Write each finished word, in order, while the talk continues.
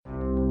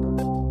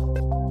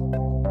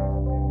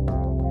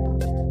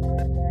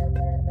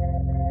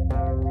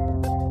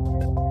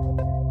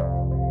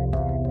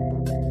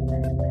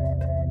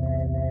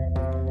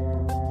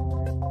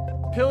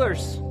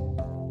pillars.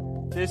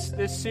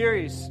 This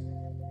series,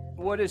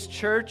 what is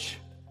church?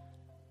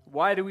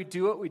 Why do we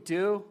do what we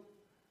do?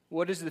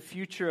 What is the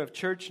future of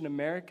church in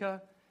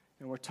America?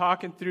 And we're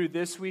talking through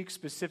this week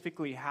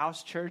specifically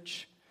house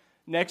church.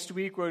 Next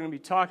week we're going to be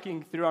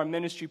talking through our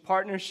ministry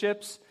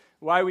partnerships,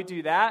 why we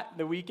do that.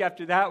 The week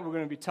after that we're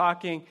going to be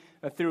talking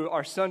through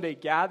our Sunday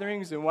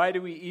gatherings and why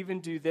do we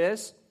even do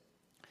this.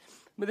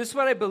 But this is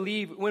what I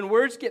believe. When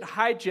words get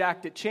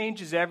hijacked, it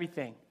changes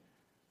everything.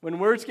 When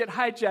words get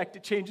hijacked,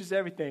 it changes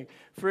everything.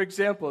 For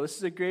example, this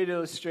is a great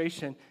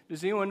illustration.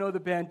 Does anyone know the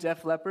band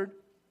Def Leppard?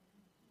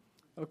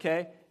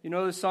 Okay. You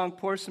know the song,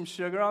 Pour Some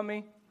Sugar on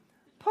Me?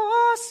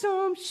 Pour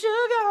some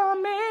sugar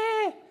on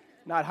me.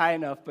 Not high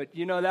enough, but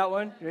you know that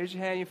one? Raise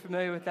your hand, you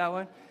familiar with that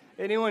one?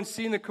 Anyone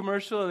seen the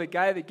commercial of the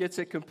guy that gets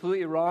it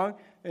completely wrong?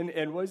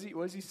 And what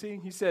does he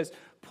sing? He says,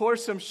 pour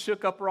some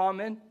shook up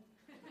ramen.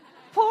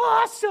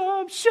 Pour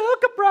some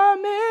shook up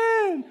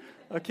ramen.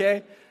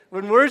 Okay?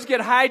 When words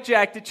get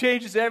hijacked, it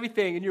changes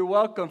everything, and you're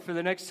welcome. For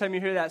the next time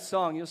you hear that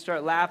song, you'll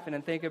start laughing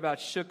and think about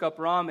shook up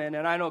ramen.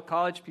 And I know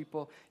college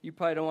people, you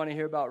probably don't want to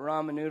hear about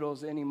ramen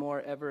noodles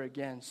anymore ever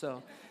again.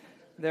 So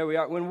there we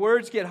are. When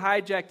words get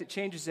hijacked, it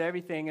changes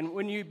everything. And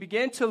when you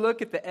begin to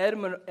look at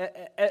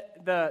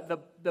the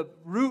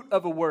root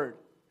of a word,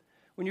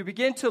 when you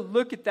begin to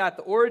look at that,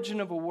 the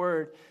origin of a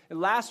word, and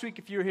last week,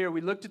 if you were here,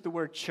 we looked at the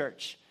word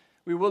church.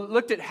 We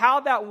looked at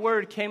how that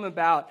word came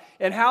about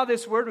and how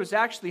this word was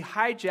actually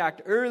hijacked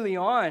early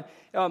on.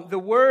 The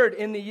word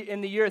in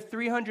the year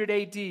 300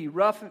 A.D.,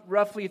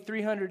 roughly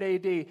 300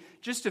 A.D.,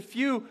 just a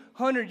few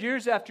hundred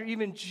years after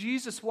even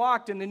Jesus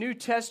walked and the New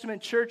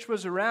Testament church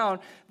was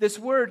around, this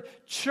word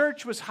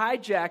church was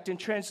hijacked in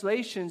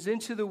translations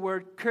into the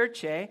word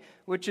Kirche,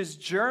 which is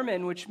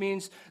German, which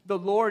means the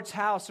Lord's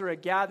house or a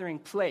gathering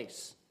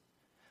place.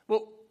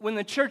 Well, when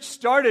the church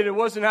started, it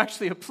wasn't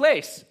actually a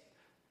place.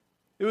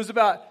 It was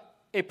about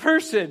a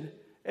person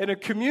and a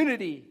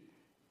community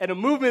and a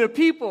movement of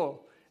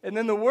people. And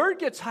then the word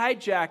gets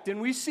hijacked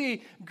and we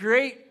see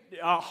great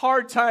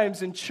hard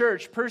times in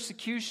church,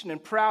 persecution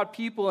and proud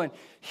people and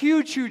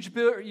huge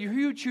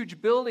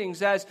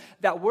buildings as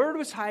that word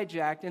was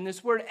hijacked. And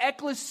this word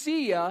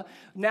ecclesia,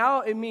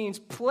 now it means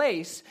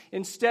place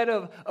instead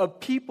of a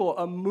people,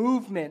 a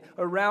movement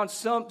around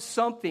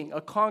something, a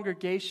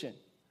congregation.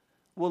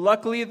 Well,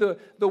 luckily, the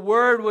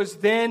word was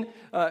then,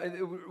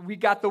 we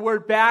got the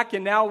word back,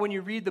 and now when you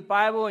read the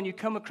Bible and you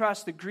come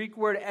across the Greek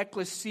word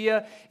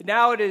ecclesia,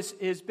 now it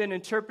has been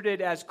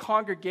interpreted as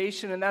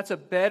congregation, and that's a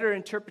better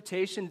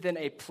interpretation than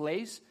a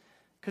place,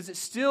 because it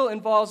still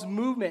involves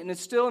movement, and it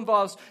still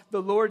involves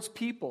the Lord's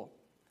people.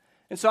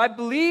 And so I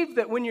believe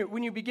that when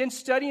you begin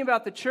studying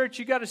about the church,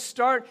 you got to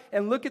start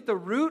and look at the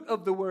root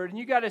of the word, and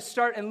you got to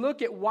start and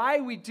look at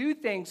why we do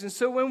things. And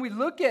so when we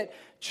look at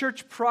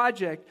Church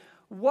Project,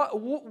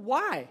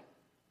 why?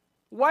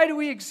 Why do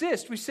we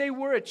exist? We say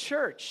we're a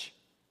church.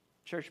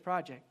 Church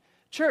Project.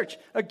 Church,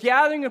 a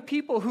gathering of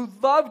people who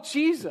love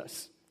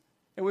Jesus.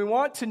 And we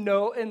want to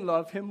know and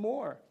love him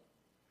more.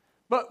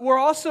 But we're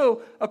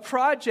also a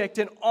project,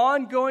 an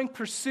ongoing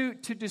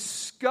pursuit to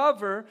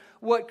discover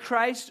what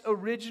Christ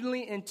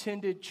originally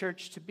intended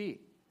church to be.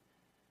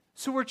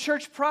 So we're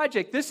Church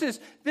Project. This is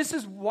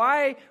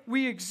why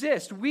we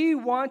exist. We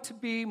want to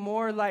be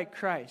more like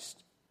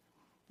Christ.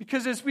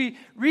 Because as we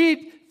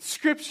read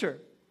Scripture,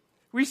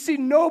 we see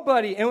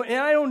nobody, and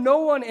I know no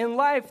one in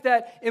life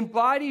that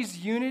embodies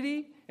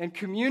unity and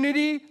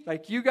community,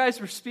 like you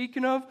guys were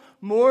speaking of,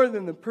 more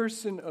than the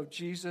person of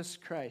Jesus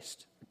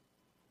Christ.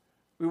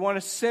 We want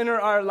to center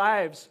our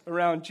lives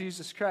around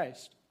Jesus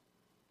Christ.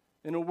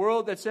 In a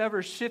world that's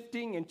ever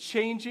shifting and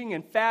changing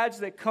and fads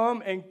that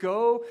come and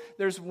go,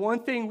 there's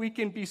one thing we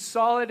can be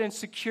solid and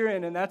secure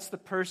in, and that's the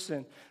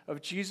person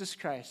of Jesus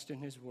Christ and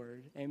his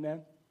word.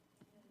 Amen?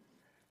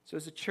 So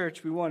as a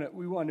church, we want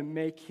to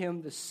make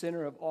him the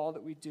center of all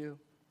that we do.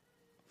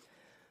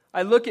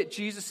 I look at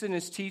Jesus in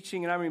his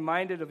teaching, and I'm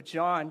reminded of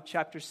John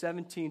chapter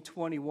 17,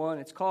 21.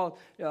 It's called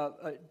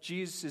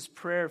Jesus'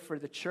 prayer for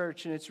the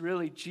church, and it's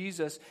really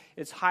Jesus,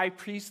 it's high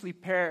priestly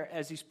prayer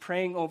as he's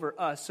praying over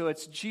us. So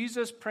it's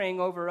Jesus praying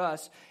over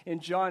us in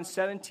John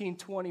 17,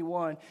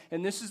 21.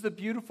 And this is the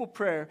beautiful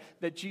prayer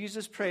that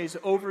Jesus prays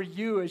over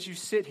you as you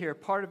sit here,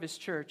 part of his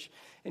church.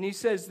 And he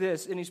says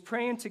this, and he's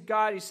praying to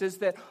God. He says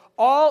that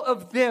all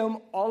of them,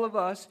 all of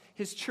us,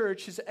 his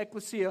church, his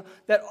ecclesia,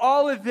 that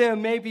all of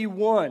them may be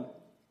one.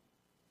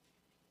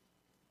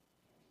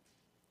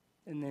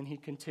 And then he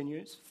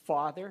continues,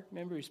 Father,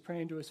 remember he's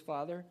praying to his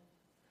Father,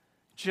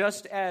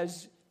 just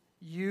as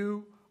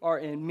you are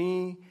in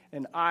me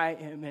and I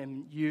am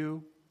in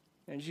you.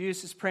 And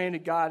Jesus is praying to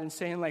God and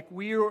saying, like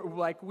we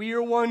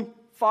are one,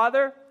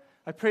 Father,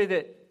 I pray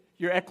that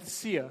your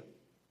ecclesia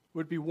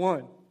would be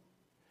one.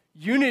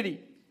 Unity,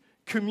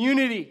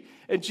 community.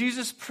 And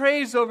Jesus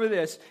prays over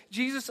this.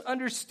 Jesus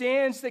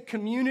understands that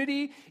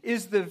community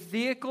is the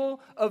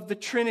vehicle of the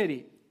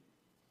Trinity.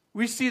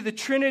 We see the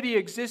Trinity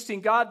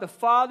existing, God the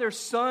Father,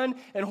 Son,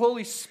 and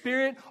Holy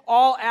Spirit,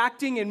 all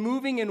acting and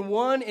moving in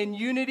one, in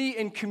unity,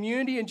 in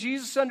community. And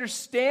Jesus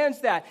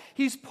understands that.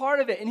 He's part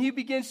of it. And he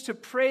begins to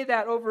pray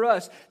that over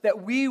us,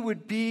 that we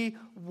would be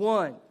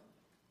one.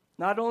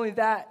 Not only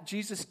that,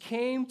 Jesus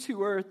came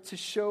to earth to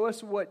show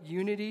us what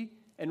unity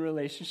and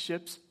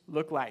relationships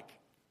look like.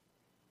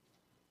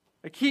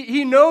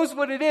 He knows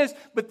what it is,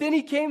 but then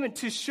he came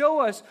to show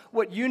us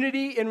what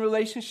unity and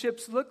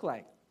relationships look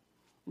like.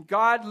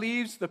 God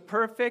leaves the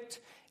perfect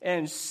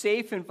and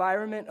safe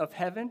environment of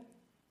heaven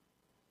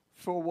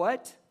for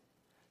what?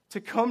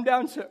 To come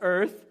down to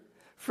earth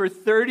for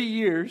 30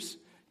 years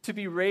to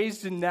be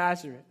raised in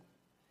Nazareth.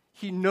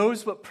 He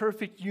knows what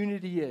perfect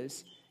unity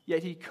is,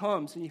 yet he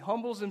comes and he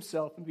humbles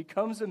himself and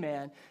becomes a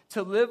man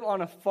to live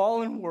on a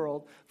fallen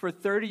world for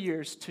 30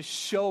 years to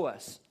show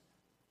us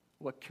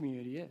what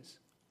community is.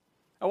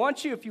 I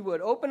want you, if you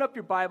would, open up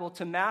your Bible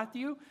to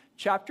Matthew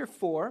chapter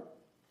 4.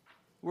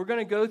 We're going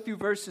to go through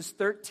verses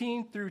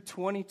 13 through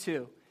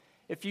 22.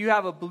 If you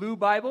have a blue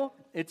Bible,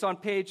 it's on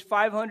page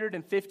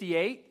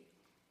 558.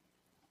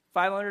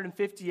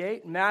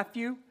 558,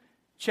 Matthew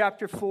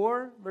chapter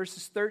 4,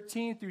 verses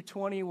 13 through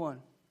 21.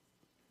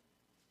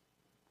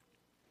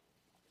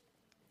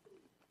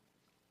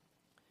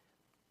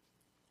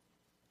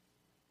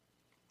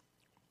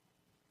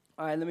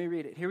 All right, let me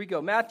read it. Here we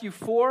go. Matthew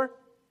 4,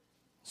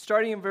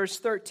 starting in verse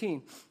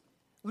 13.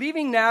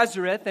 Leaving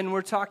Nazareth, and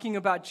we're talking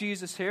about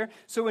Jesus here.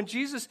 So when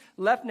Jesus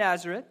left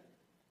Nazareth,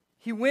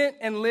 he went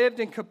and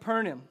lived in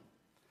Capernaum,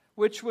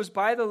 which was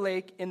by the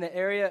lake in the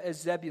area of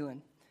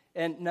Zebulun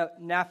and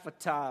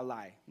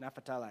Naphtali.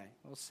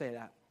 We'll say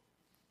that.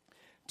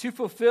 To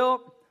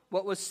fulfill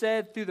what was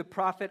said through the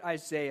prophet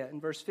Isaiah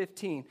in verse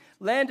 15.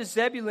 Land of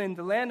Zebulun,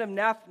 the land of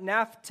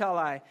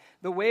Naphtali,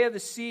 the way of the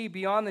sea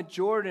beyond the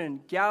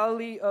Jordan,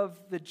 Galilee of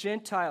the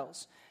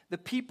Gentiles. The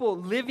people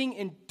living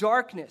in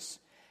darkness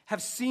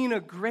have seen a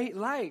great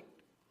light.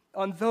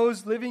 On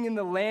those living in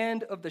the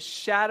land of the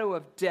shadow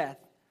of death,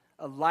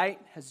 a light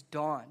has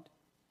dawned.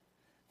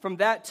 From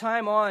that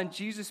time on,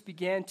 Jesus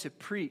began to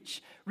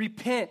preach,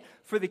 repent,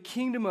 for the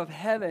kingdom of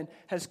heaven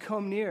has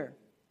come near.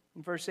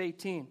 In verse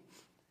 18,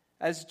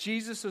 as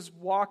Jesus was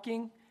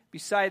walking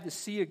beside the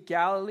Sea of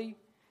Galilee,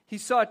 he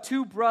saw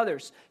two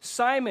brothers,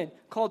 Simon,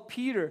 called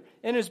Peter,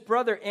 and his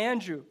brother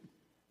Andrew.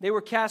 They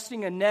were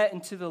casting a net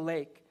into the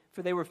lake,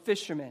 for they were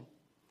fishermen.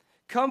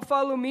 Come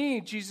follow me,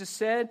 Jesus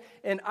said,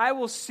 and I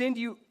will send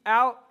you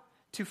out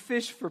to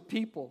fish for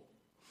people.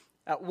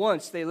 At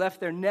once they left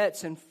their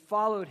nets and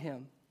followed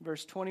him.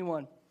 Verse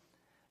 21.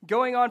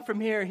 Going on from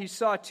here, he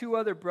saw two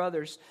other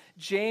brothers,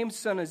 James,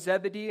 son of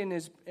Zebedee,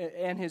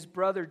 and his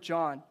brother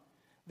John.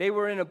 They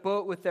were in a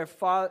boat with their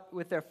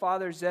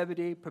father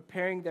Zebedee,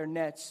 preparing their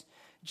nets.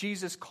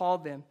 Jesus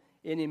called them,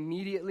 and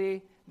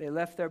immediately they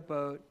left their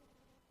boat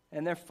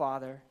and their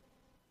father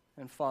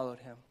and followed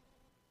him.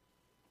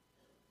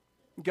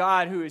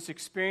 God, who is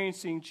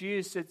experiencing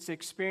Jesus, that's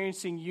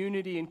experiencing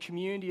unity and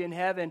community in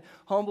heaven,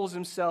 humbles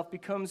himself,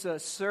 becomes a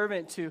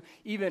servant to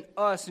even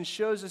us, and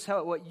shows us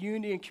what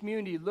unity and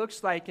community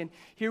looks like. And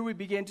here we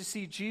begin to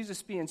see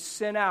Jesus being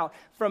sent out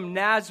from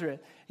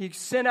Nazareth. He's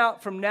sent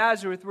out from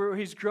Nazareth where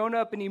he's grown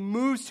up, and he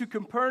moves to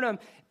Capernaum.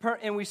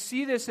 And we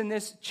see this in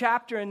this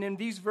chapter and in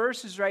these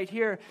verses right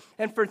here.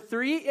 And for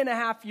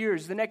 3.5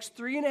 years, the next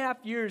 3.5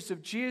 years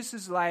of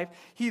Jesus' life,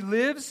 he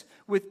lives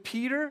with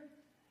Peter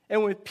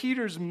and with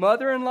Peter's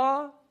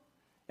mother-in-law,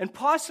 and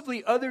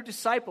possibly other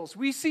disciples.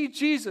 We see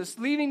Jesus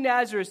leaving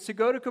Nazareth to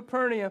go to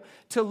Capernaum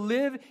to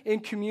live in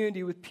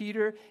community with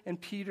Peter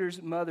and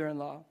Peter's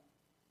mother-in-law.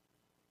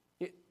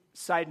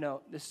 Side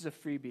note, this is a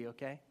freebie,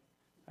 okay?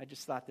 I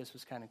just thought this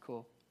was kind of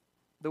cool.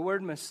 The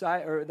word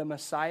Messiah, or the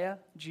Messiah,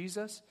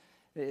 Jesus,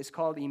 is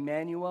called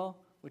Emmanuel,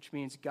 which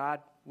means God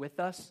with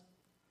us.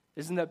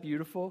 Isn't that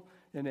beautiful?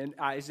 And in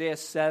Isaiah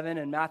 7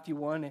 and Matthew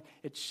 1,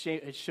 it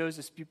shows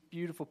this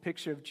beautiful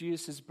picture of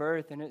Jesus'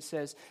 birth. And it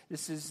says,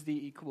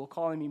 we'll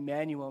call him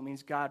Emmanuel. It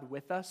means God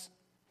with us.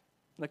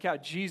 Look how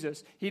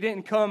Jesus, he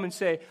didn't come and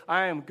say,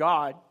 I am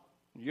God.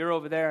 You're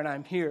over there and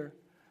I'm here.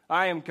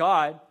 I am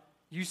God.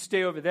 You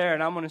stay over there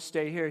and I'm going to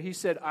stay here. He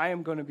said, I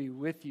am going to be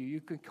with you.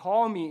 You can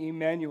call me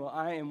Emmanuel.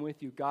 I am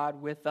with you.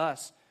 God with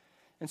us.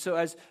 And so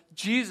as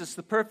Jesus,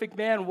 the perfect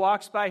man,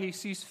 walks by, he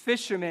sees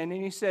fishermen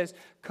and he says,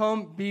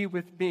 come be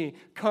with me.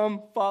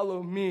 Come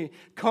follow me.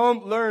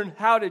 Come learn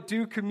how to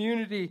do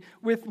community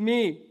with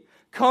me.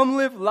 Come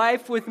live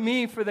life with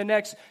me for the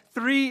next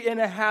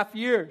 3.5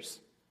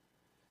 years.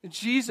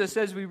 Jesus,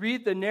 as we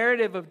read the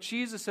narrative of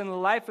Jesus and the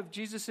life of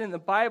Jesus in the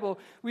Bible,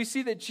 we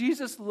see that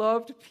Jesus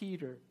loved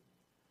Peter.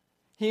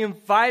 He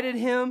invited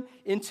him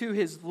into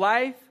his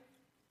life,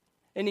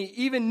 and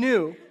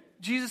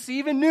Jesus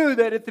even knew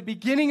that at the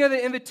beginning of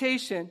the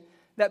invitation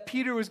that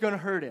Peter was going to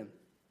hurt him.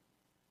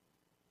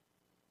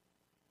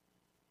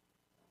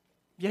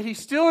 Yet he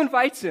still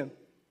invites him.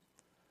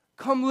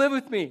 Come live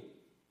with me.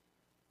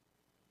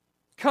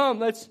 Come,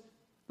 let's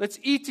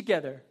eat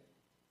together.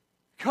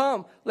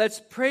 Come, let's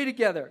pray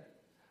together.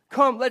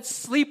 Come, let's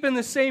sleep in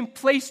the same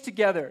place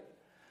together.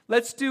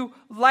 Let's do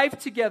life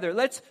together.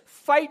 Let's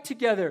fight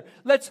together.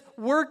 Let's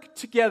work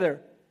together.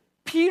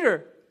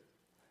 Peter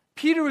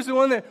was the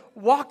one that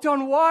walked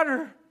on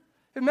water.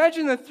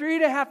 Imagine the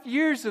 3.5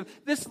 years of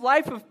this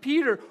life of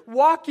Peter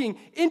walking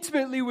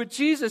intimately with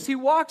Jesus. He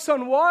walks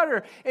on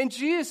water, and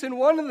Jesus, in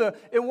one of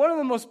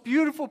the most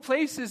beautiful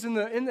places in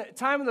the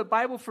time of the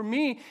Bible for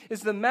me,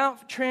 is the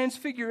Mount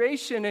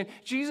Transfiguration. And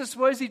Jesus,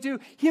 what does he do?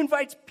 He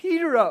invites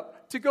Peter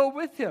up to go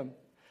with him.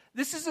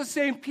 This is the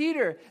same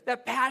Peter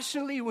that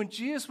passionately, when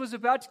Jesus was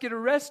about to get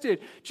arrested,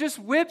 just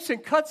whips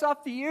and cuts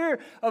off the ear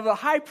of a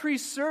high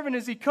priest servant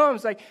as he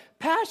comes. Like,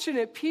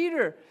 passionate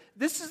Peter.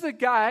 This is the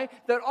guy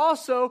that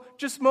also,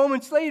 just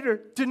moments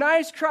later,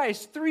 denies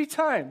Christ 3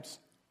 times.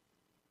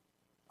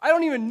 I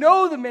don't even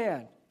know the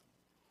man.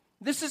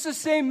 This is the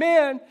same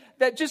man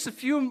that just a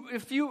few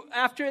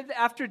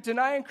after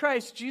denying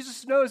Christ,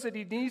 Jesus knows that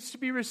he needs to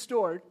be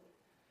restored.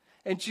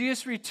 And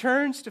Jesus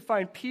returns to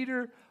find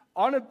Peter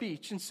on a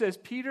beach and says,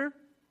 Peter,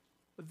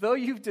 though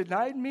you've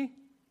denied me,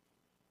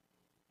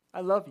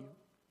 I love you.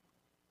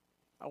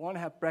 I want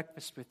to have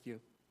breakfast with you.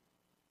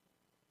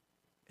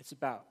 It's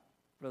about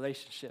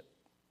relationship.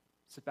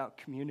 It's about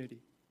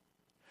community.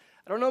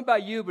 I don't know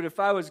about you, but if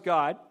I was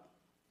God,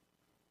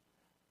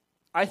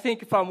 I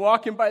think if I'm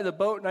walking by the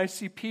boat and I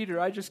see Peter,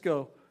 I just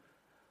go,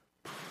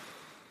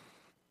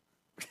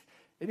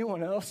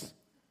 anyone else?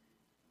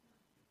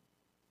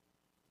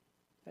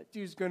 That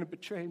dude's going to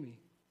betray me.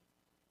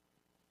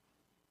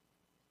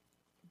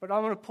 But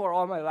I'm going to pour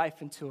all my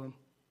life into him.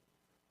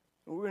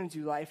 And we're going to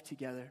do life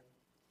together.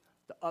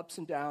 The ups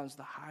and downs,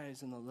 the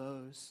highs and the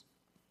lows.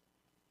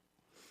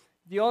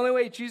 The only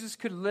way Jesus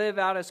could live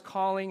out his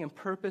calling and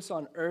purpose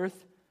on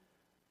earth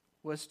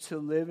was to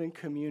live in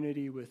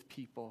community with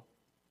people.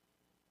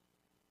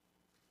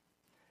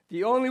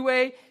 The only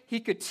way he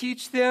could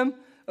teach them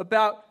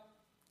about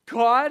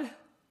God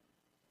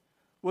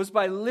was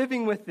by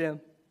living with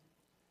them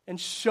and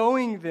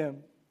showing them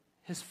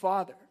his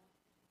Father.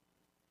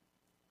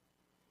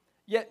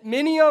 Yet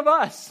many of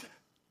us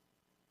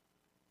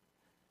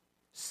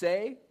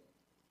say,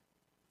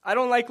 I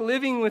don't like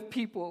living with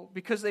people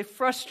because they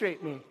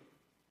frustrate me.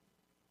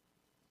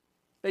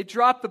 They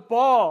drop the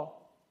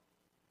ball.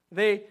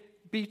 They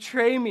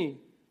betray me.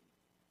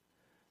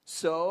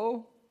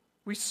 So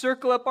we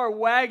circle up our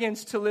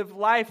wagons to live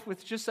life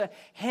with just a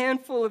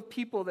handful of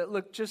people that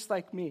look just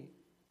like me.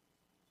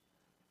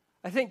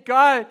 I thank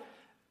God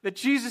that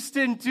Jesus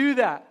didn't do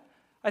that.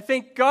 I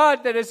thank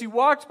God that as he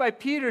walked by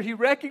Peter, he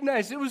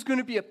recognized it was going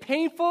to be a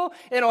painful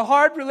and a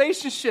hard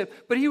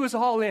relationship, but he was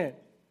all in.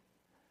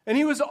 And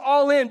he was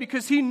all in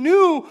because he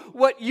knew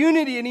what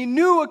unity and he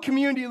knew what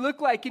community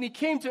looked like, and he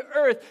came to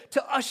earth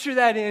to usher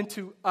that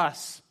into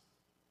us.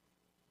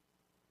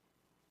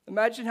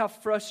 Imagine how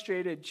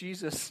frustrated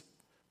Jesus,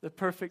 the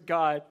perfect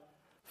God,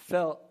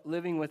 felt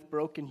living with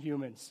broken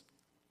humans.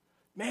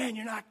 Man,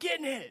 you're not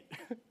getting it.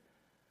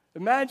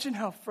 Imagine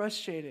how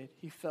frustrated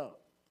he felt.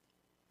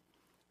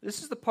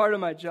 This is the part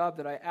of my job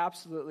that I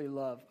absolutely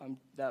love.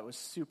 That was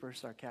super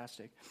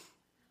sarcastic.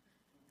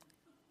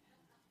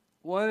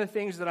 One of the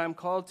things that I'm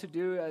called to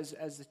do as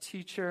a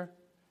teacher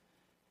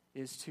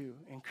is to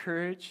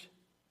encourage,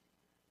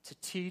 to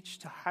teach,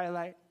 to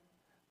highlight.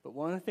 But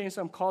one of the things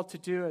I'm called to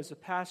do as a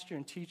pastor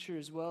and teacher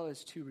as well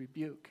is to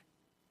rebuke.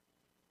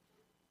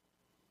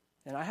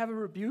 And I have a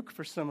rebuke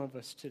for some of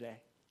us today.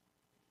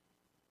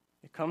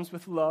 It comes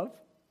with love.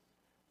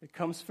 It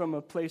comes from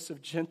a place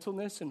of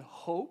gentleness and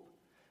hope,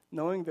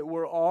 knowing that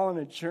we're all on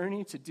a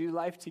journey to do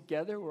life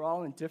together. We're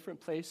all in different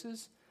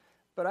places.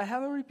 But I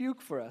have a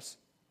rebuke for us.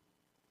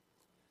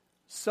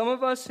 Some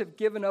of us have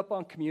given up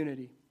on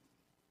community.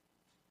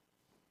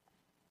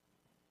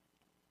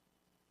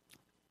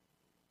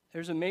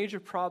 There's a major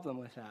problem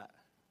with that.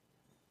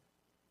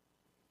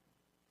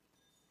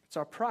 It's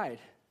our pride.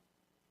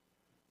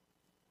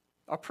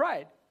 Our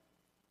pride.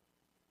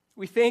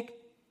 We think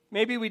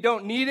maybe we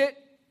don't need it,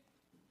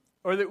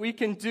 or that we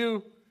can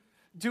do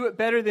it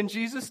better than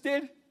Jesus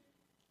did.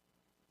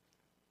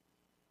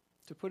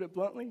 To put it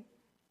bluntly,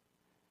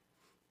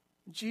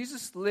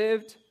 Jesus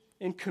lived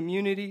in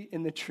community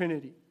in the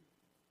Trinity.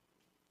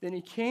 Then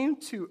he came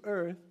to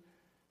earth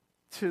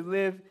to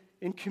live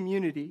in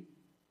community.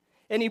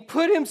 And he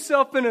put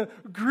himself in a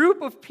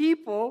group of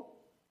people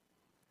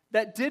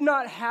that did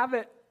not have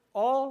it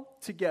all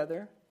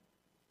together.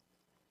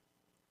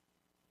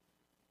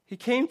 He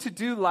came to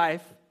do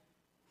life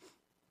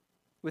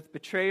with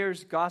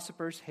betrayers,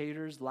 gossipers,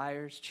 haters,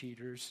 liars,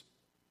 cheaters.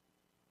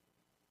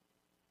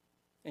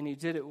 And he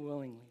did it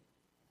willingly.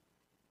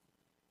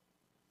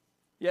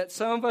 Yet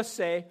some of us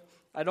say,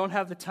 I don't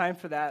have the time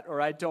for that,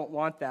 or I don't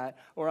want that,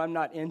 or I'm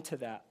not into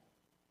that.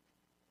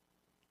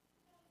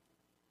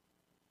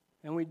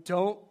 And we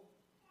don't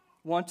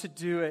want to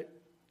do it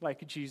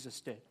like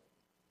Jesus did.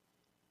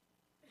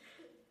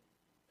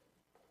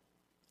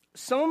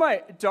 Some of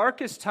my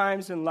darkest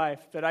times in life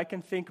that I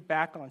can think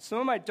back on, some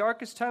of my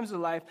darkest times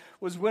in life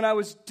was when I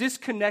was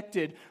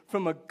disconnected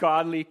from a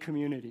godly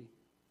community.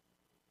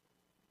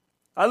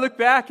 I look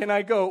back and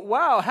I go,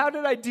 wow, how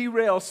did I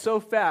derail so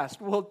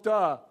fast? Well,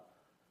 duh.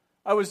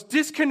 I was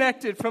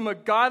disconnected from a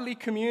godly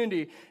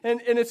community.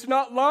 And it's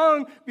not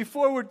long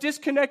before we're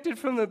disconnected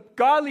from the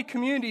godly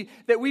community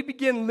that we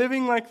begin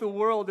living like the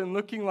world and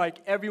looking like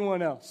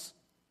everyone else.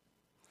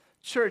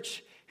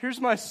 Church, here's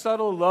my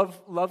subtle,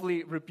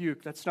 lovely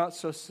rebuke that's not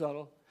so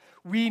subtle.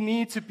 We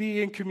need to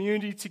be in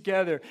community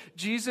together.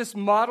 Jesus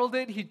modeled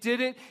it. He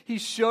did it. He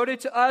showed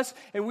it to us.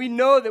 And we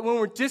know that when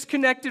we're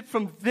disconnected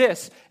from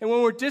this and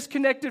when we're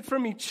disconnected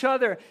from each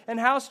other and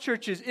house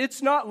churches,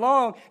 it's not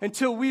long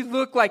until we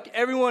look like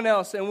everyone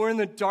else and we're in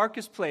the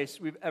darkest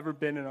place we've ever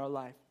been in our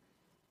life.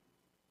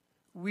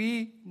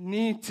 We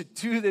need to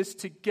do this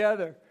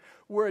together.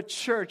 We're a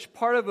church,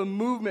 part of a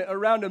movement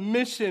around a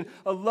mission,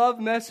 a love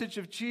message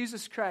of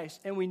Jesus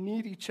Christ, and we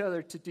need each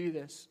other to do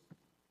this.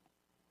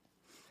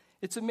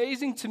 It's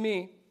amazing to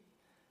me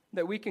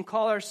that we can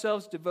call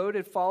ourselves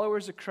devoted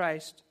followers of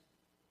Christ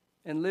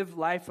and live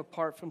life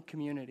apart from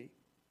community.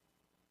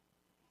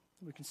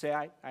 We can say,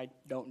 I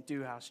don't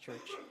do house church.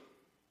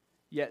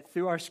 Yet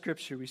through our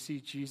scripture, we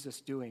see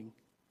Jesus doing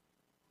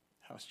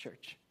house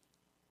church.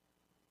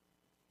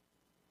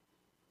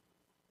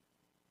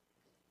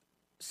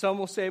 Some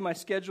will say my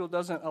schedule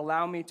doesn't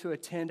allow me to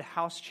attend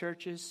house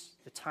churches,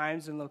 the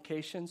times and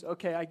locations.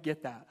 Okay, I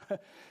get that.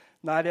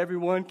 Not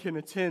everyone can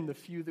attend the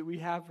few that we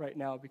have right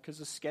now because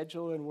of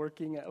schedule and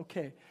working.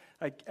 Okay,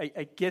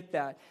 I get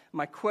that.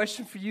 My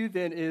question for you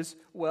then is,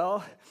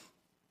 well,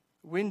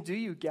 when do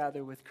you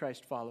gather with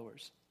Christ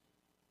followers?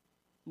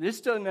 This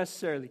doesn't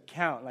necessarily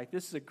count. Like,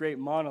 this is a great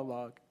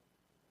monologue.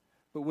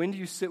 But when do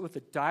you sit with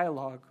a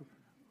dialogue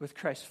with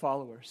Christ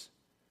followers?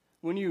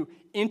 When you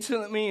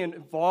intimately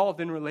involved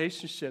in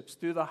relationships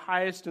through the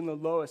highest and the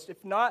lowest,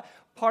 if not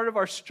part of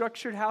our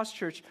structured house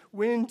church,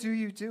 when do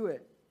you do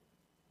it?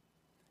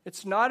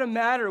 It's not a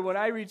matter when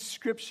I read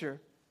Scripture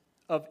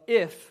of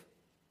if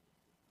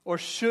or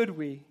should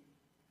we.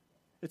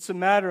 It's a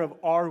matter of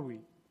are we.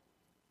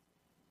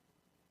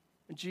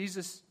 And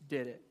Jesus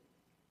did it.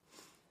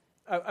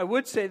 I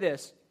would say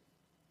this.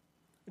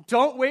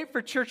 Don't wait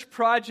for Church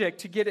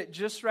Project to get it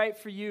just right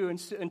for you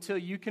until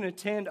you can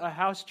attend a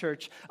house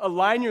church.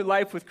 Align your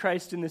life with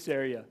Christ in this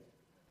area.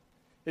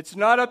 It's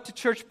not up to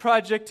Church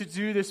Project to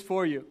do this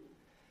for you.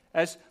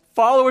 As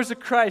followers of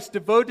Christ,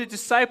 devoted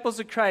disciples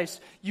of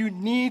Christ, you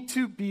need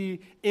to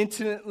be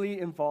intimately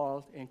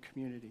involved in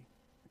community.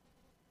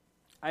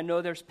 I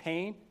know there's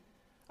pain.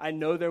 I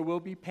know there will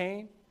be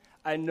pain.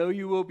 I know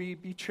you will be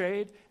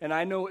betrayed, and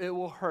I know it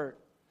will hurt.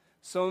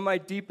 Some of my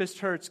deepest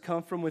hurts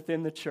come from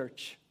within the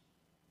church.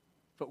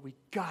 But we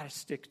got to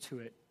stick to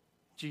it.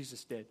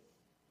 Jesus did.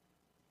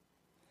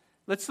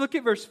 Let's look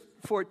at verse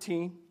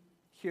 14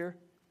 here.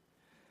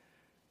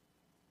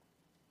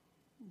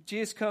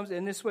 Jesus comes,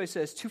 and this way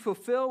says, to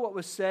fulfill what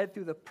was said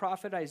through the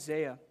prophet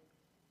Isaiah.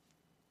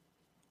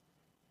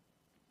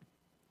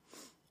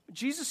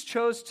 Jesus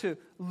chose to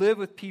live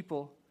with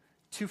people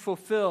to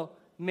fulfill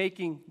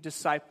making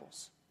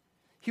disciples.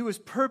 He was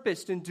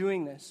purposed in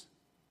doing this.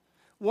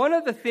 One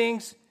of the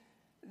things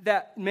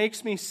that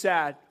makes me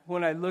sad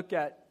when I look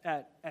at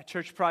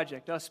Church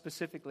Project, us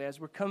specifically, as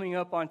we're coming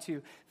up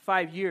onto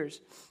 5 years,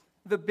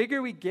 the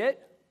bigger we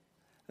get,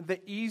 the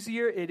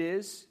easier it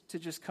is to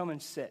just come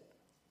and sit.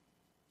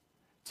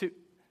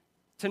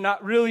 To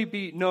not really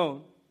be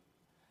known,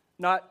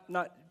 not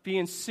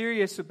being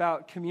serious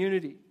about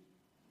community.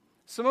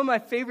 Some of my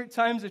favorite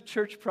times of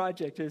Church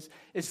Project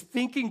is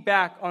thinking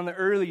back on the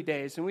early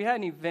days. And we had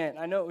an event,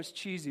 I know it was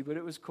cheesy, but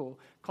it was cool,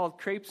 called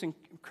Crepes and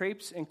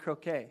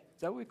Croquet.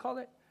 Is that what we called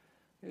it?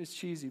 It was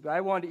cheesy, but I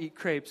wanted to eat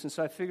crepes, and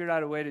so I figured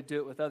out a way to do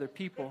it with other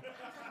people.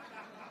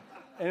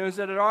 And it was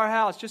at our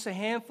house, just a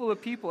handful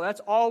of people.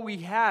 That's all we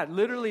had.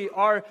 Literally,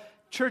 our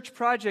Church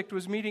Project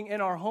was meeting in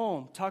our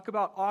home. Talk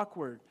about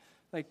awkward.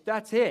 Like,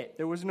 that's it.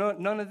 There was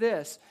none of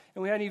this.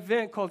 And we had an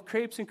event called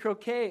Crepes and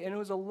Croquet, and it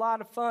was a lot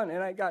of fun.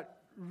 And I got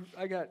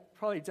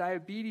probably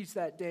diabetes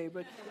that day.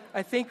 But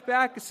I think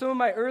back to some of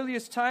my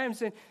earliest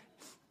times, and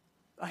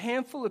a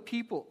handful of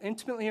people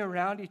intimately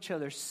around each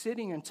other,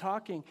 sitting and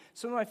talking.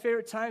 Some of my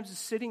favorite times is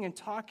sitting and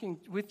talking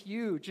with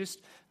you,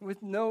 just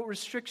with no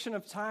restriction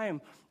of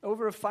time,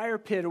 over a fire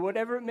pit or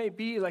whatever it may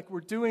be, like we're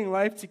doing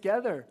life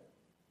together.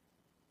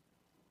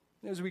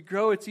 As we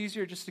grow, it's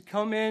easier just to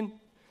come in,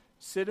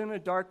 sit in a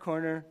dark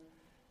corner,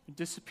 and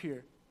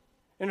disappear.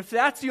 And if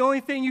that's the only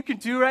thing you can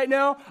do right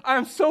now,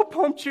 I'm so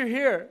pumped you're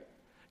here.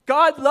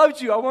 God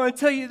loves you. I want to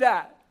tell you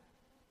that.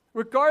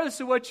 Regardless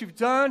of what you've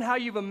done, how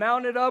you've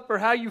amounted up, or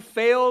how you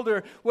failed,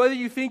 or whether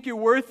you think you're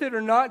worth it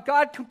or not,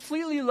 God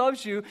completely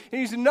loves you,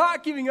 and He's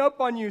not giving up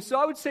on you. So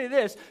I would say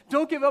this,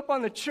 don't give up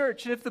on the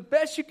church. And if the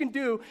best you can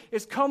do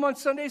is come on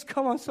Sundays,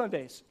 come on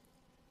Sundays.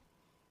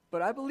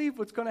 But I believe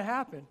what's going to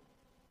happen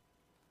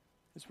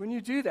is when you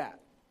do that,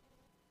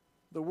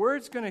 the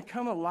Word's going to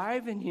come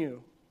alive in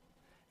you.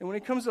 And when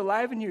it comes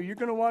alive in you, you're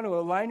going to want to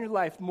align your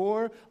life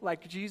more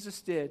like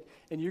Jesus did,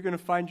 and you're going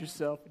to find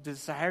yourself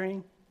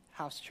desiring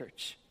house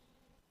church,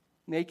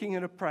 making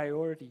it a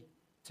priority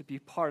to be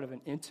part of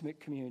an intimate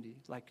community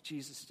like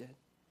Jesus did.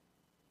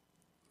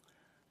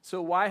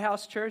 So why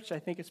house church? I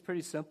think it's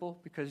pretty simple,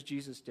 because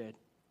Jesus did.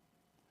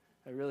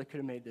 I really could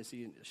have made this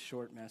a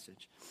short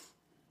message.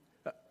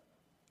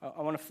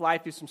 I want to fly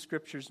through some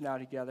scriptures now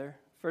together.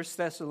 1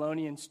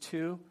 Thessalonians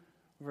 2,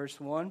 verse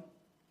 1.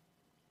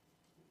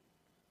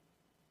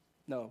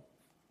 No,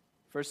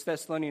 1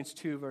 Thessalonians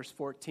 2, verse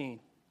 14.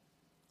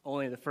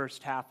 Only the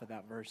first half of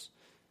that verse.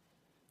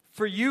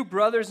 For you,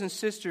 brothers and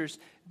sisters,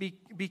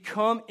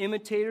 become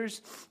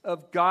imitators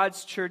of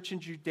God's church in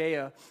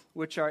Judea,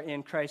 which are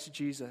in Christ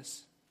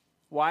Jesus.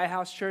 Why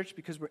house church?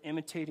 Because we're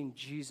imitating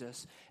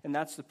Jesus. And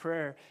that's the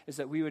prayer, is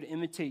that we would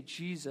imitate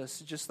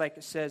Jesus, just like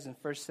it says in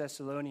 1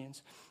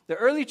 Thessalonians. The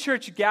early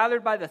church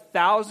gathered by the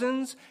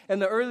thousands,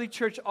 and the early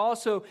church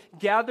also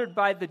gathered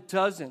by the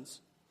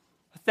dozens.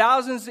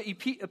 Thousands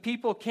of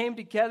people came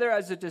together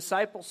as the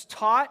disciples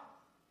taught,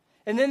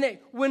 and then they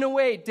went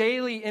away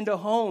daily into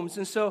homes.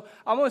 And so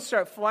I'm going to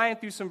start flying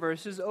through some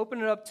verses. Open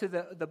it up to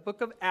the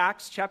book of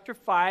Acts, chapter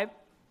 5,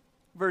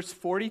 verse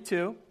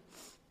 42.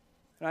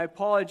 And I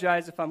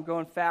apologize if I'm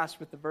going fast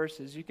with the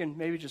verses. You can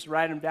maybe just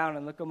write them down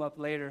and look them up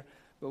later.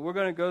 But we're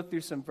going to go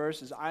through some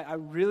verses. I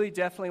really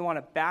definitely want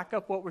to back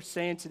up what we're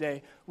saying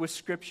today with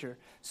Scripture.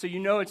 So you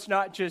know it's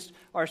not just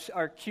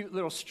our cute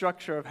little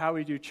structure of how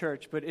we do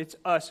church, but it's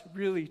us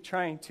really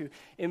trying to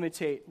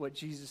imitate what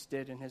Jesus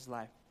did in his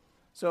life.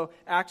 So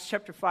Acts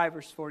chapter 5,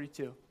 verse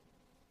 42.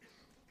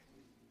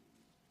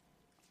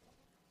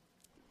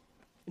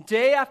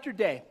 Day after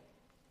day,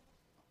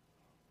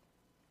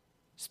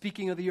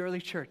 speaking of the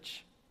early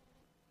church,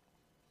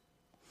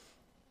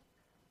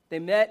 they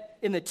met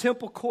in the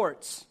temple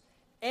courts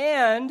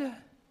and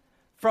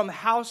from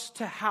house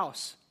to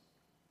house.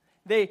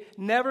 They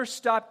never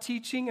stopped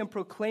teaching and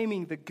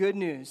proclaiming the good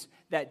news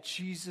that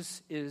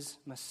Jesus is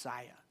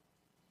Messiah.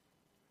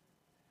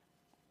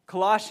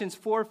 Colossians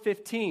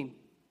 4:15.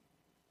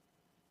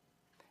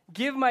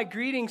 Give my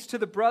greetings to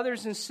the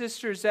brothers and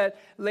sisters at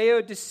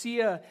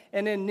Laodicea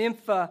and in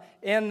Nympha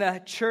and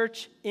the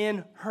church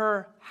in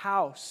her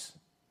house.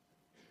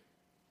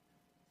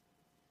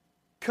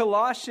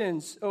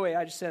 Romans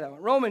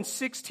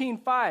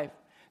 16:5.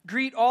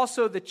 Greet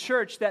also the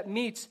church that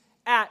meets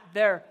at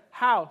their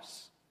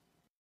house.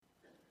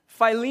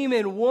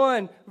 Philemon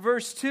 1,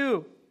 verse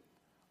 2.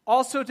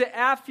 Also to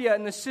Apphia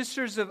and the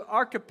sisters of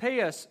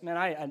Archippus. Man,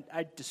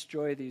 I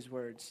destroy these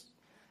words.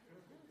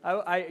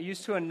 I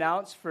used to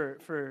announce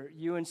for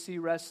UNC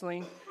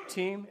wrestling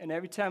team, and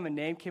every time a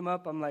name came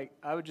up,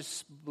 I would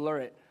just blur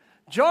it.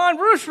 John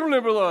Bruce from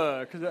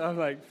Liberla, because I'm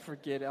like,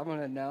 forget it, I'm going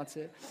to announce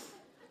it.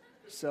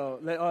 So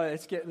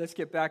let's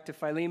get back to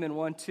Philemon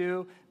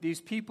 1:2.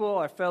 These people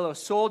are fellow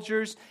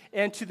soldiers,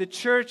 and to the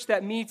church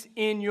that meets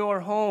in your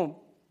home.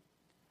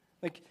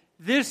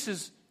 This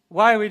is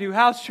why we do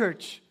house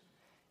church.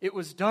 It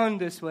was done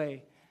this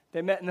way.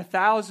 They met in the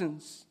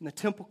thousands in the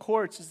temple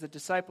courts as the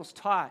disciples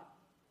taught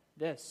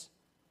this.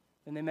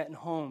 And they met in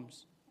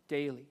homes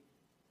daily,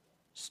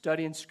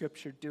 studying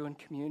Scripture, doing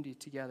community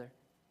together.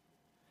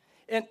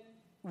 And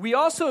we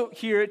also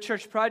here at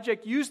Church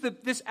Project use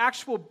this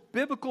actual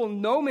biblical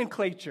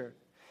nomenclature.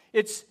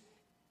 It's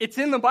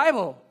in the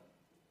Bible.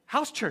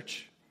 House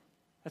church.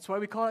 That's why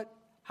we call it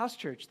house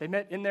church. They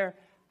met in their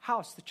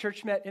house. The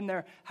church met in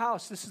their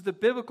house. This is the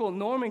biblical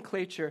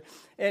nomenclature.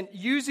 And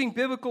using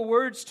biblical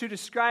words to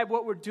describe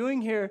what we're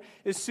doing here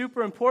is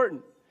super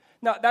important.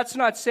 Now, that's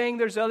not saying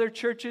there's other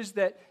churches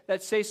that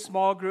say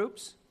small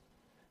groups.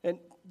 And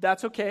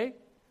that's okay.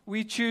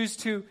 We choose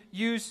to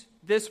use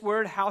this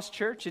word, house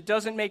church. It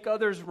doesn't make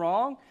others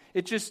wrong.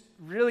 It just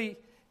really,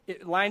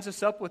 it lines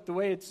us up with the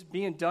way it's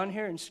being done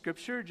here in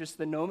Scripture, just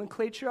the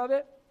nomenclature of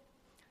it.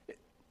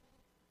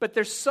 But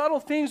there's subtle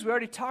things we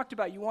already talked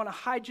about. You want to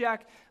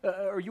hijack,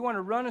 or you want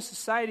to run a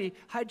society,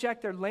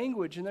 hijack their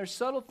language. And there's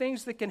subtle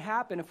things that can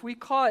happen. If we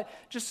call it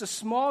just a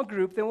small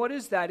group, then what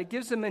is that? It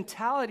gives a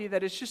mentality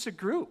that it's just a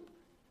group.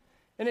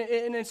 And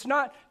it's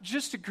not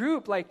just a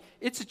group,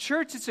 it's a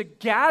church, it's a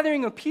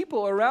gathering of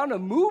people around a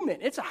movement.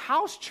 It's a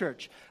house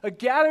church, a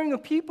gathering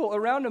of people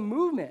around a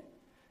movement.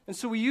 And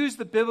so we use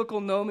the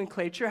biblical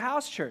nomenclature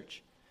house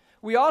church.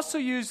 We also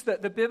use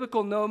the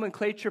biblical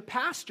nomenclature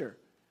pastor.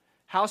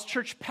 House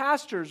church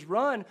pastors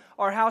run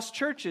our house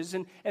churches,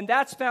 and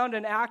that's found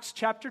in Acts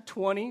chapter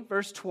 20,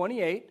 verse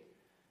 28.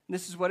 And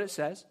this is what it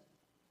says.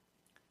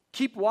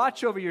 Keep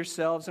watch over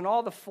yourselves and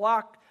all the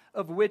flock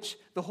of which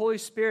the Holy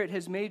Spirit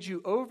has made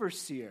you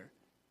overseer.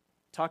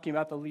 Talking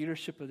about the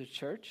leadership of the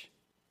church.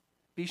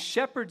 Be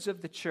shepherds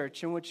of the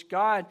church in which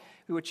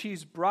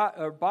he's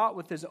bought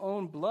with his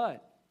own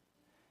blood.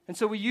 And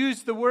so we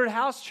use the word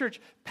house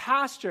church,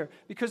 pastor,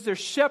 because they're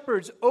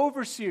shepherds,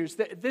 overseers.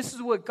 This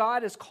is what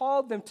God has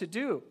called them to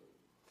do.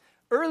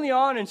 Early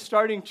on in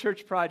starting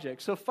Church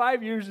Project, so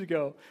 5 years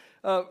ago,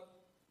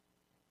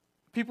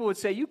 people would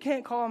say, you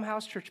can't call them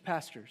house church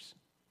pastors.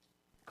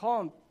 Call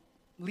them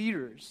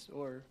leaders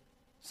or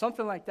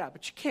something like that.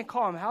 But you can't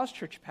call them house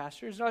church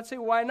pastors. And I'd say,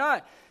 why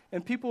not?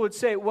 And people would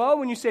say, well,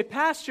 when you say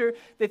pastor,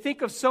 they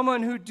think of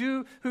someone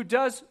who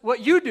does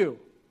what you do.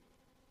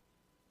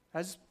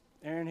 As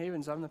Aaron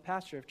Havens, I'm the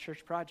pastor of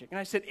Church Project. And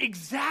I said,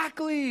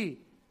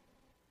 exactly.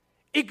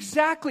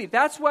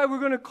 That's why we're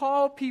going to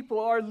call people,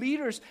 our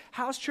leaders,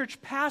 house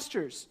church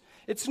pastors.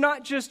 It's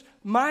not just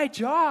my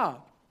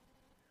job.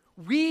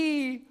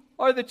 We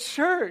are the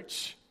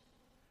church.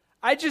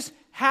 I just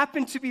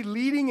happen to be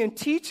leading and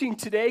teaching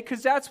today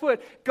because that's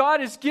what God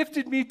has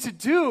gifted me to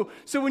do.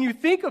 So when you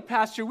think of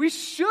pastor, we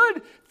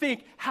should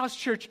think house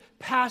church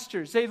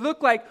pastors. They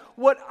look like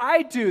what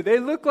I do. They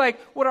look like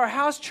what our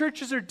house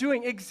churches are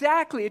doing.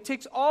 Exactly. It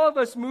takes all of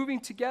us moving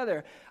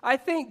together. I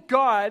thank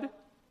God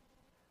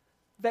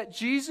that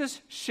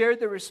Jesus shared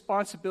the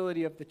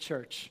responsibility of the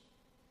church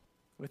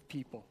with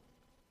people.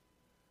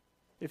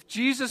 If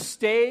Jesus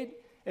stayed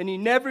and he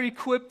never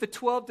equipped the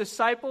 12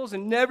 disciples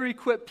and never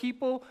equipped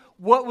people,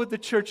 what would the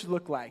church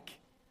look like?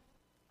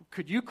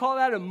 Could you call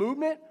that a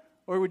movement,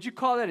 or would you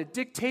call that a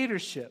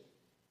dictatorship?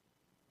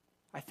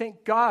 I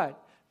thank God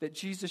that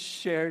Jesus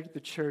shared the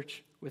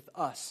church with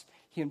us.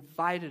 He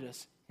invited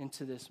us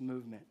into this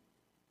movement.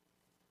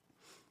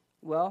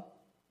 Well,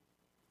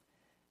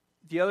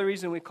 the other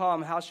reason we call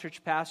them house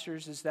church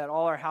pastors is that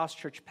all our house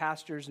church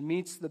pastors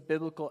meets the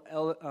biblical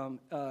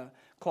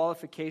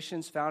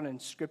qualifications found in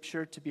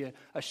Scripture to be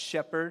a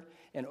shepherd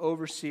and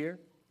overseer.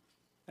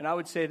 And I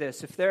would say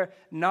this, if they're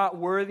not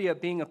worthy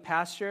of being a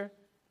pastor,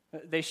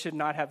 they should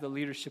not have the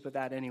leadership of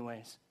that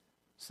anyways.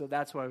 So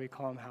that's why we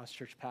call them house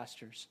church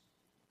pastors.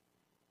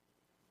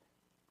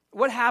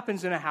 What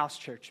happens in a house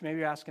church? Maybe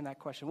you're asking that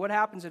question. What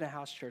happens in a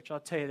house church? I'll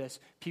tell you this,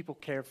 people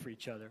care for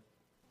each other.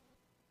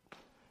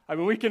 I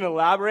mean, we can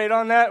elaborate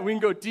on that. We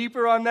can go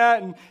deeper on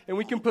that, and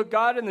we can put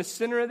God in the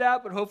center of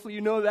that, but hopefully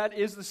you know that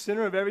is the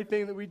center of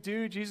everything that we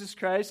do, Jesus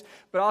Christ.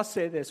 But I'll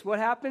say this. What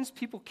happens?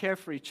 People care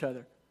for each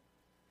other.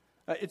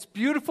 It's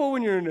beautiful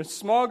when you're in a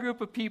small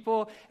group of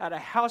people at a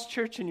house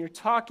church and you're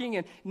talking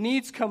and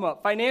needs come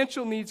up,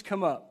 financial needs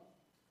come up.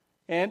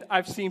 And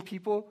I've seen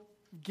people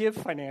give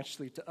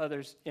financially to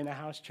others in a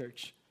house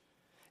church.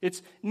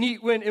 It's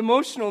neat when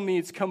emotional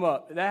needs come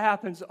up. That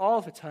happens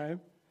all the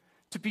time.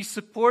 To be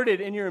supported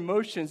in your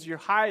emotions, your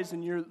highs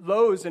and your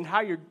lows, and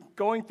how you're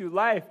going through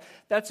life.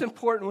 That's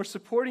important. We're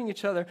supporting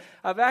each other.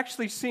 I've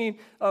actually seen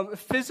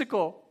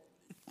physical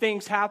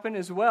things happen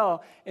as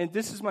well, and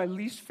this is my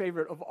least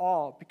favorite of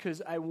all,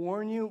 because I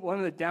warn you, one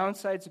of the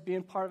downsides of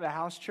being part of a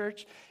house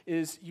church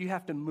is you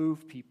have to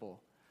move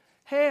people.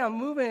 Hey, I'm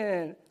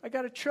moving. I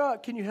got a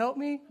truck. Can you help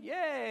me?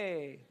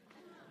 Yay.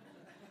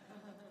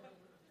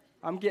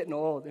 I'm getting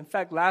old. In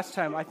fact, last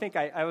time, I think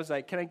I was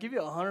like, can I give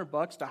you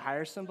 $100 to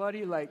hire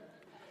somebody? Like,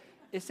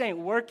 this ain't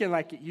working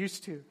like it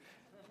used to.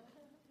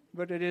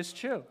 But it is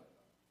true.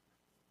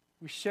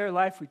 We share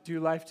life, we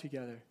do life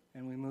together,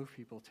 and we move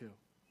people too.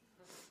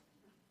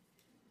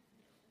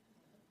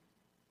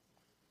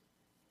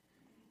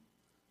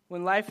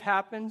 When life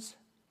happens,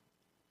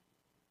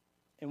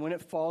 and when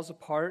it falls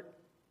apart,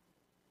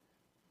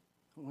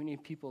 we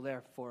need people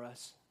there for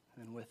us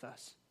and with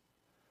us.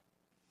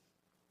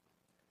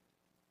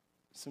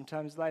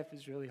 Sometimes life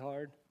is really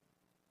hard.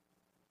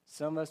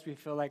 Some of us, we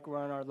feel like we're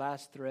on our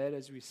last thread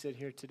as we sit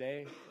here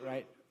today,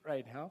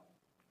 right now.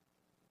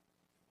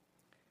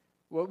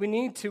 What we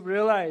need to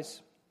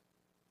realize,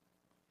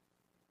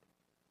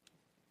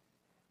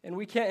 and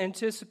we can't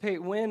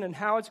anticipate when and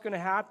how it's going to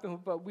happen,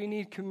 but we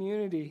need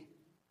community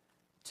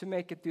to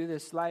make it through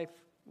this life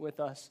with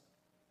us.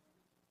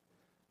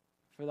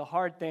 For the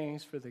hard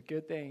things, for the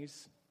good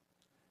things.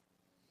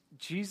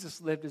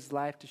 Jesus lived his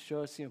life to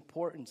show us the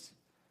importance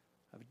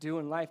of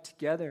doing life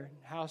together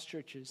in house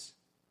churches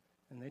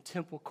and the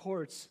temple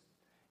courts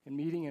and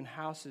meeting in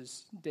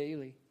houses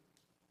daily.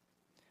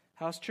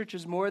 House church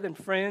is more than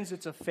friends,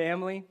 it's a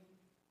family.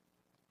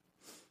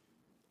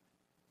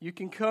 You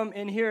can come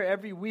in here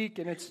every week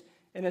and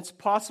it's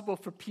possible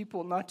for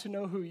people not to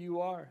know who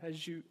you are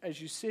as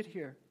you sit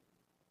here.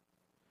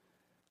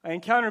 I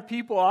encounter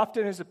people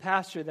often as a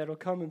pastor that will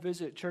come and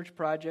visit Church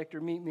Project or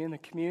meet me in the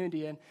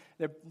community, and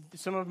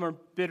some of them are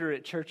bitter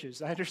at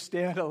churches. I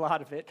understand a lot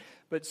of it,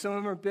 but some of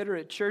them are bitter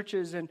at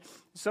churches, and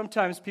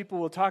sometimes people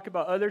will talk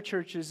about other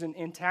churches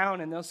in town,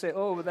 and they'll say,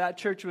 oh, well, that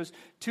church was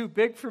too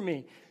big for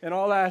me. And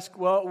I'll ask,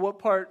 well, what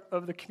part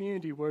of the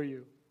community were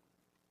you?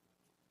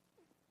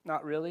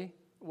 Not really.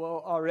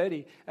 Well,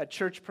 already at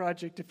Church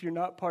Project, if you're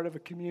not part of a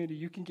community,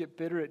 you can get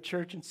bitter at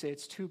church and say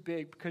it's too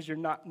big because you're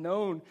not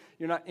known,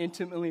 you're not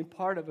intimately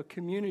part of a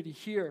community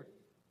here.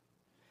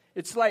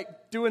 It's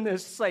like doing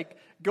this, it's like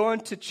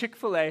going to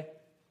Chick-fil-A,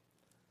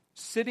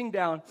 sitting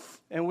down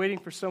and waiting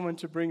for someone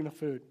to bring the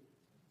food.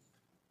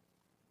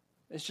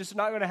 It's just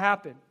not going to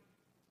happen.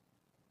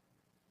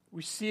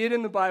 We see it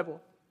in the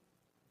Bible.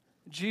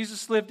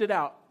 Jesus lived it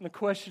out. And the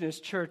question is,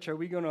 church, are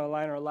we going to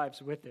align our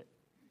lives with it?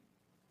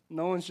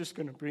 No one's just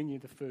going to bring you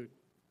the food.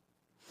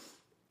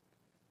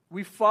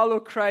 We follow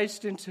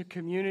Christ into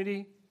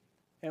community,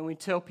 and we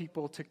tell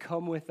people to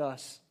come with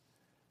us,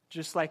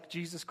 just like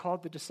Jesus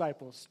called the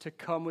disciples to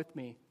come with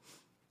me.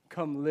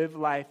 Come live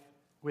life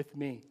with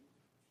me.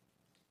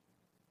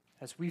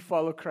 As we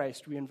follow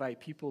Christ, we invite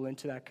people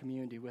into that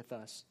community with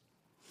us.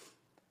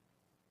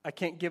 I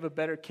can't give a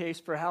better case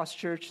for house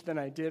church than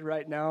I did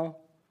right now.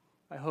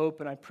 I hope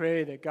and I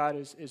pray that God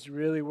is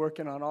really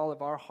working on all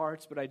of our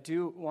hearts, but I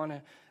do want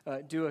to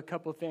do a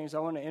couple things. I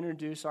want to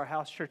introduce our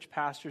house church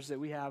pastors that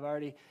we have. I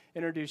already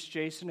introduced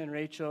Jason and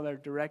Rachel. They're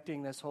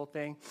directing this whole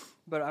thing,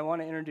 but I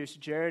want to introduce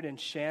Jared and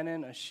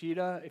Shannon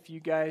Ashita. If you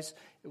guys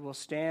will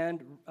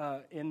stand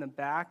in the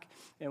back,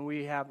 and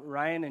we have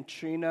Ryan and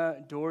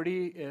Trina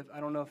Doherty. I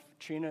don't know if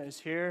Trina is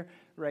here,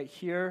 right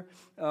here,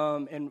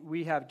 and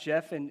we have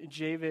Jeff and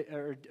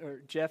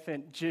Jeff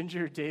and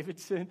Ginger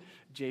Davidson.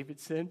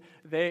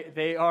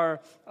 They are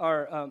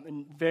a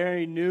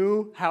very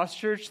new house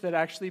church that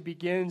actually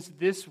begins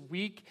this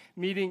week,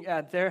 meeting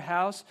at their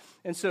house.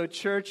 And so,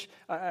 church,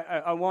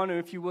 I want to,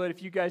 if you would,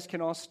 if you guys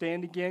can all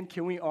stand again,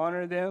 can we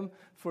honor them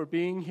for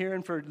being here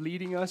and for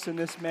leading us in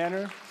this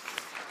manner?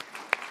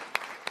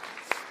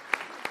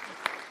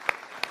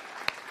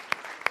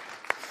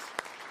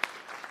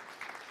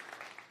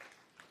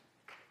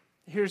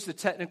 Here's the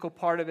technical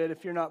part of it.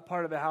 If you're not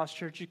part of a house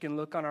church, you can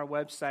look on our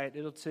website.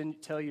 It'll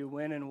tell you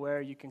when and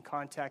where you can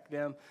contact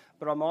them.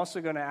 But I'm also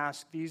going to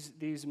ask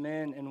these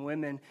men and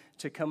women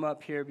to come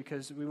up here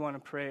because we want to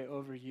pray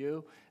over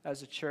you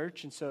as a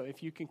church. And so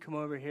if you can come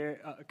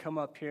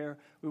up here,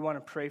 we want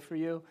to pray for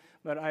you.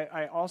 But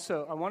I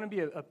want to be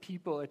a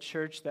people, a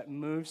church that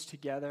moves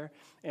together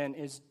and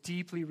is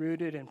deeply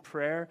rooted in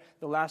prayer.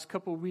 The last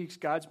couple of weeks,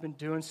 God's been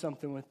doing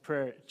something with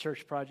prayer at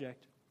Church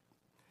Project.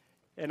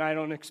 And I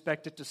don't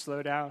expect it to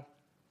slow down.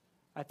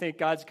 I think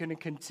God's going to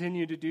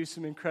continue to do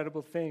some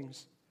incredible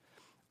things.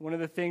 One of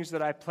the things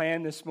that I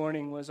planned this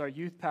morning was our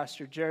youth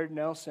pastor, Jared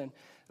Nelson.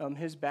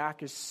 His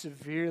back is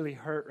severely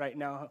hurt right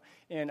now.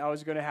 And I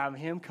was going to have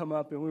him come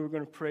up and we were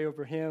going to pray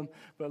over him.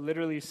 But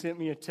literally sent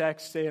me a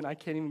text saying, I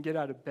can't even get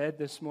out of bed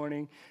this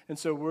morning. And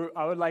so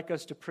I would like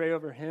us to pray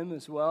over him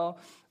as well.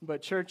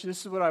 But church,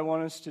 this is what I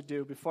want us to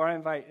do. Before I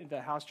invite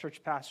the house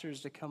church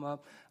pastors to come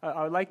up,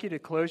 I would like you to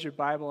close your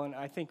Bible. And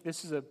I think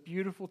this is a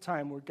beautiful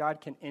time where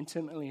God can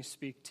intimately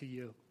speak to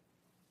you.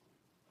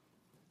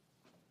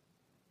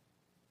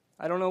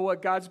 I don't know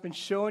what God's been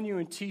showing you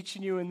and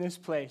teaching you in this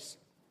place,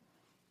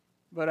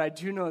 but I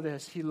do know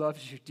this. He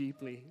loves you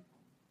deeply.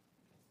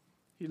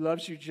 He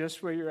loves you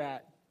just where you're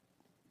at.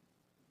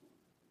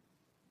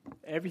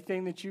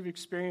 Everything that you've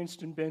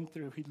experienced and been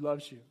through, He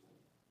loves you.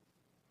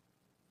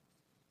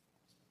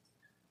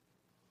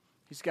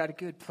 He's got a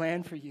good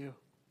plan for you.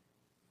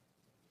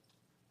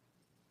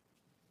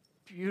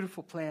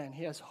 Beautiful plan.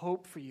 He has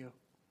hope for you.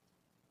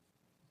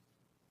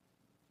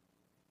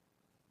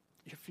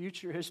 Your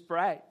future is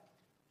bright.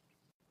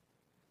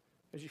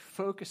 As you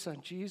focus on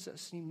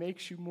Jesus, He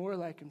makes you more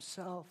like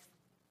Himself.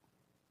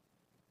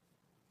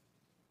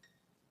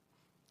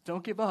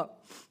 Don't give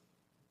up.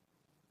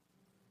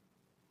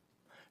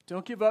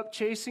 Don't give up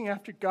chasing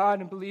after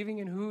God and believing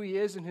in who He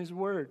is and His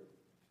Word.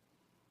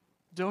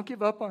 Don't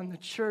give up on the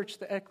church,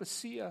 the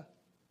ecclesia.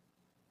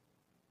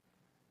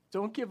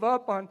 Don't give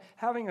up on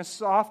having a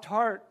soft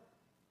heart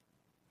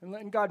and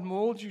letting God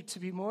mold you to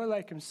be more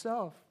like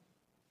Himself.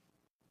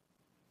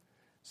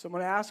 So I'm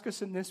going to ask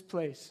us in this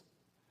place,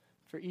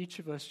 for each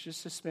of us,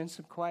 just to spend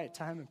some quiet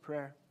time in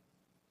prayer.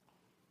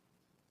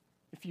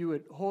 If you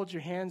would hold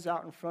your hands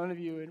out in front of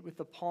you and with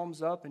the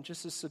palms up in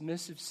just a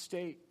submissive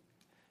state,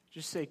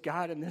 just say,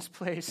 God, in this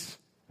place,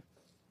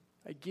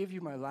 I give you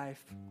my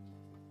life.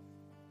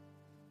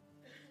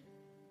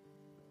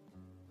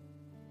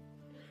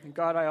 And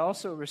God, I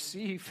also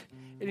receive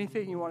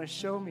anything you want to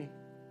show me.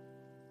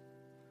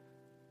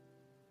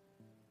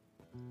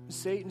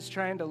 Satan's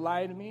trying to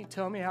lie to me,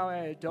 tell me how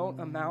I don't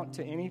amount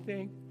to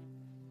anything.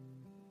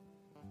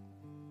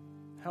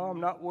 How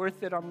I'm not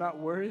worth it, I'm not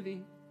worthy.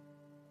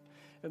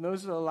 And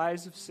those are the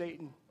lies of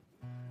Satan.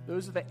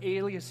 Those are the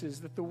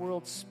aliases that the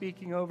world's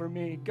speaking over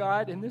me.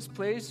 God, in this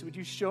place, would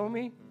you show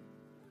me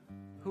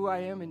who I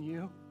am in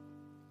you?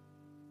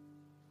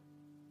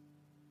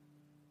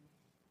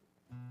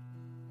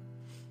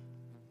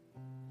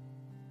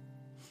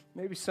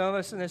 Maybe some of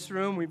us in this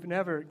room, we've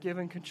never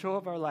given control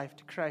of our life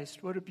to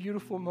Christ. What a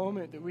beautiful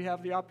moment that we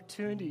have the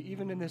opportunity,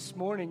 even in this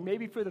morning,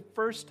 maybe for the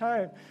first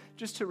time,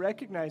 just to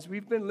recognize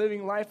we've been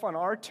living life on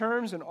our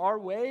terms and our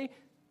way,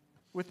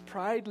 with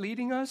pride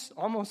leading us,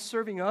 almost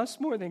serving us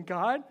more than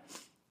God.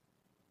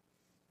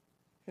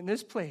 In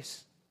this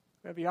place,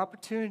 we have the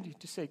opportunity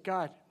to say,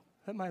 God,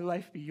 let my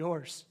life be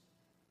yours.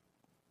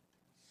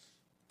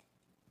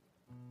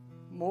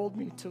 Mold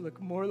me to look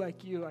more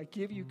like you. I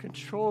give you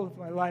control of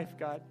my life,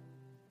 God.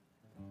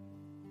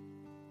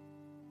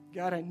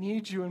 God, I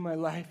need you in my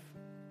life.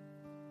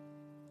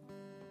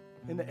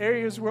 In the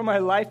areas where my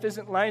life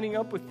isn't lining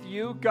up with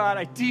you, God,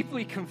 I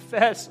deeply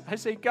confess. I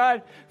say,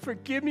 God,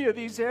 forgive me of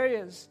these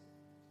areas.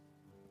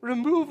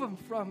 Remove them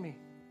from me.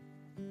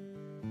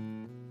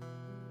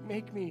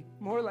 Make me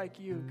more like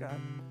you, God.